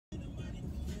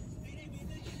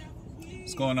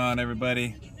What's going on,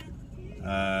 everybody?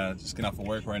 Just getting off of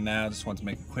work right now. Just want to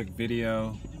make a quick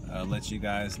video, let you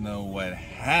guys know what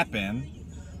happened.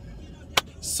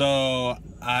 So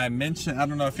I mentioned, I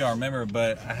don't know if y'all remember,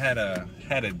 but I had a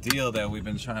deal that we've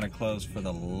been trying to close for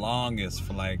the longest,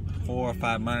 for like 4 or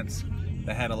 5 months,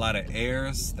 that had a lot of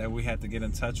heirs that we had to get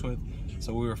in touch with.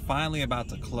 So we were finally about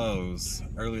to close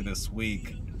early this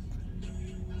week,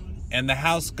 and the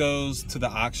house goes to the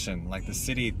auction. Like, the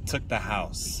city took the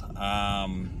house.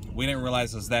 We didn't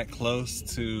realize it was that close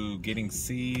to getting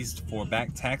seized for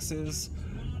back taxes.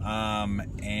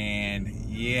 And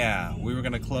yeah, we were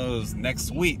gonna close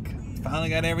next week. Finally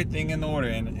got everything in order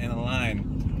and in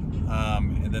line.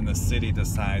 And then the city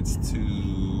decides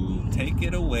to take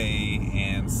it away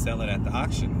and sell it at the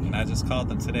auction. And I just called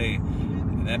them today,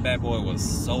 and that bad boy was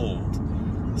sold.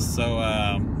 So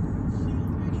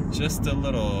just a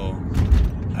little,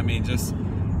 just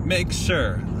make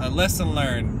sure, a lesson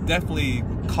learned, definitely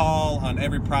call on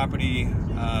every property,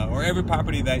 or every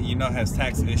property that you know has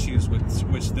tax issues,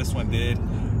 which this one did.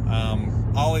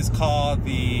 Always call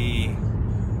your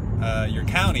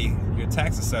county, your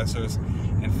tax assessors,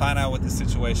 and find out what the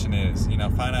situation is.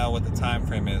 Find out what the time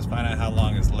frame is, find out how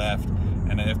long is left,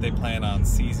 and if they plan on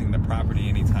seizing the property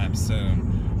anytime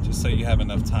soon, just so you have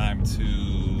enough time to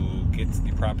get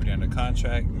the property under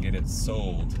contract and get it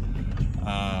sold.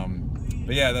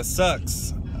 But yeah, that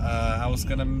sucks. I was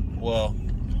gonna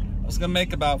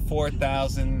make about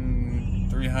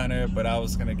 $4,300, but I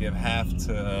was gonna give half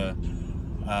to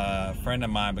a friend of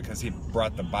mine because he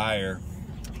brought the buyer.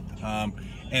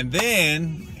 And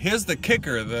then here's the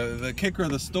kicker, the kicker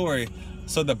of the story.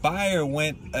 So the buyer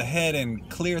went ahead and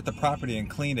cleared the property and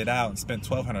cleaned it out and spent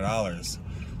 $1,200.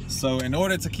 So in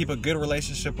order to keep a good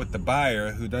relationship with the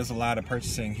buyer, who does a lot of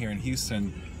purchasing here in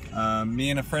Houston, me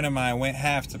and a friend of mine went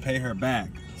half to pay her back.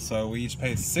 So we each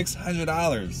paid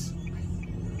 $600.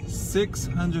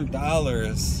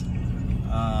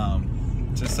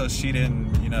 $600, just so she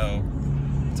didn't,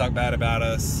 talk bad about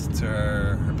us to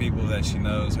her people that she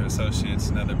knows, her associates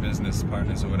and other business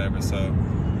partners or whatever. So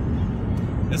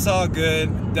it's all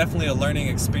good. Definitely a learning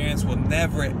experience. Will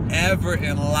never ever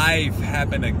in life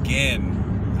happen again,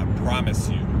 I promise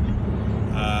you.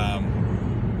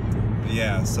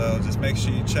 Yeah, so just make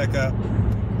sure you check up,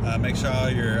 make sure all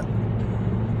your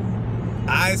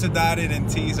I's are dotted and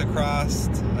T's are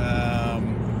crossed,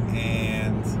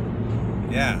 and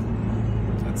yeah,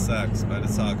 that sucks, but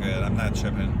it's all good. I'm not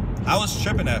tripping. I was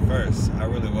tripping at first, I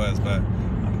really was, but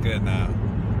I'm good now.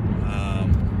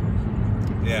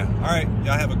 Yeah, all right,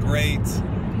 y'all have a great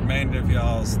remainder of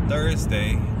y'all's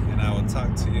Thursday, and I will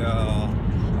talk to y'all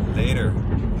later.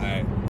 All right.